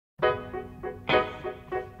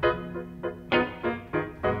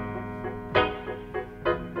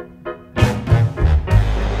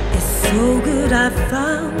I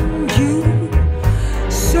found you,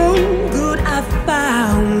 so good I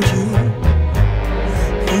found you,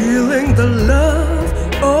 feeling the love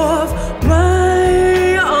of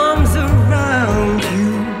my arms around you.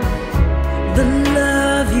 The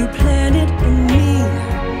love you planted in me,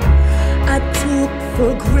 I took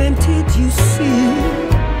for granted, you see.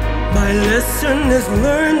 My lesson is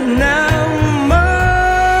learned now,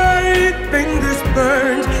 my fingers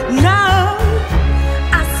burned now.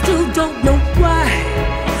 I still don't know why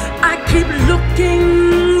I keep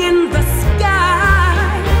looking in the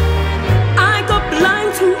sky. I got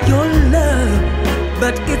blind to your love,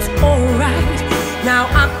 but it's alright. Now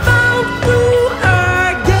I found you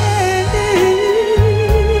again.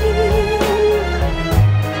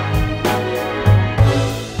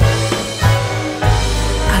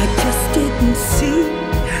 I just didn't see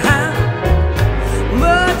how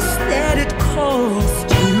much that it cost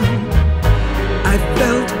you. I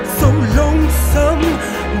felt so lonesome,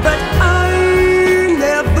 but I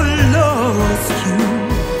never lost you.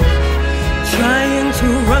 Trying to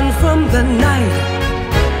run from the night,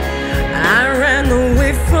 I ran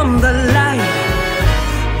away from the light.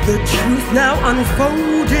 The truth now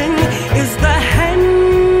unfolding is the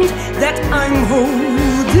hand that I'm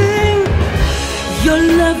holding. Your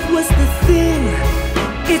love was the thing,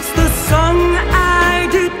 it's the song I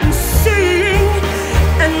didn't sing.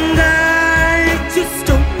 And I just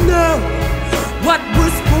don't know what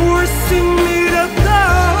was forcing me to go.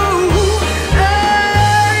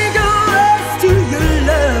 I got lost to your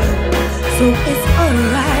love, so it's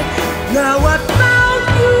alright. Now I found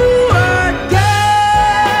you again.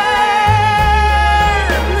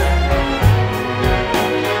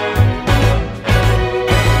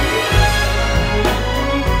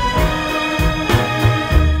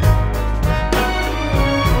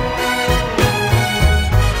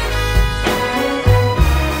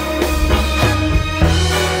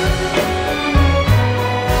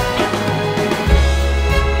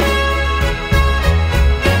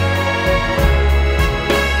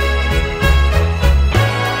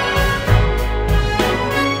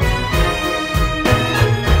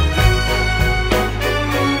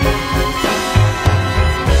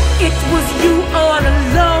 It was you all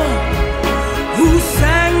alone who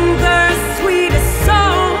sang the sweetest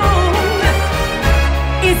song.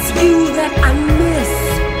 It's you that I miss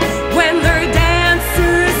when her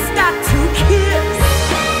dancers start to kiss.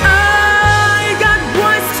 I got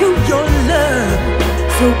voice to your love,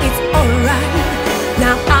 so it's alright.